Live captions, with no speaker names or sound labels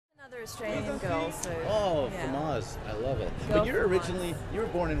Australian girl, so Oh, yeah. from Oz. I love it. Girl But you're from originally, Oz. you were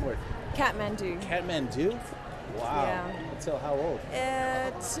born in where? Kathmandu. Kathmandu? Wow. Yeah. Until how old?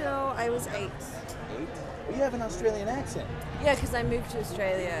 Till I was 8. 8? Well, you have an Australian accent. Yeah, because I moved to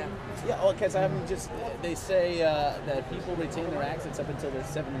Australia. Yeah, oh, because I mean, just they say that people retain their accents up until they're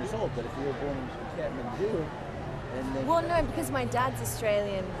 7 years old. But if you were born in Kathmandu, and then Well, no, because my dad's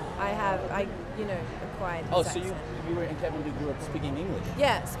Australian. I acquired his oh, so accent. you were in Kathmandu, grew up speaking English.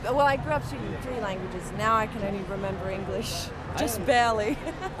 Yes, well, I grew up speaking 3 languages. Now I can only remember English, just am- barely.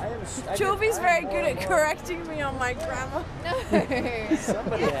 Chulby's I'm very more good and at more- correcting me on my grammar. No.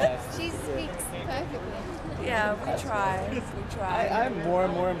 Somebody has. She speaks perfectly. Yeah, we try. We try. I'm more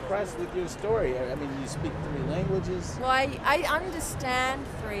and more impressed with your story. I mean, you speak 3 languages. Well, I understand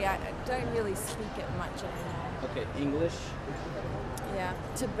 3. I don't really speak it much anymore. Okay, English Yeah,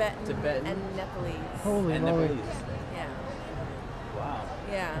 Tibetan. And Nepalese. Holy and moly. Nepalese. Yeah, Wow.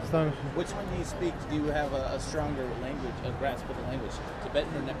 yeah. Astonishing. Which one do you speak? Do you have a stronger language, a grasp of the language?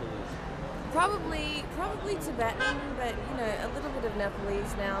 Tibetan or Nepalese? Probably Tibetan, but a little bit of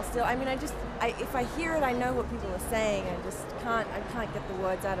Nepalese now. Still, I mean, if I hear it, I know what people are saying. I just can't get the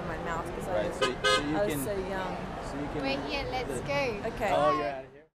words out of my mouth because Right, so you I was can- so young. So you can. We're here, let's go. Okay. Oh, you're out of here.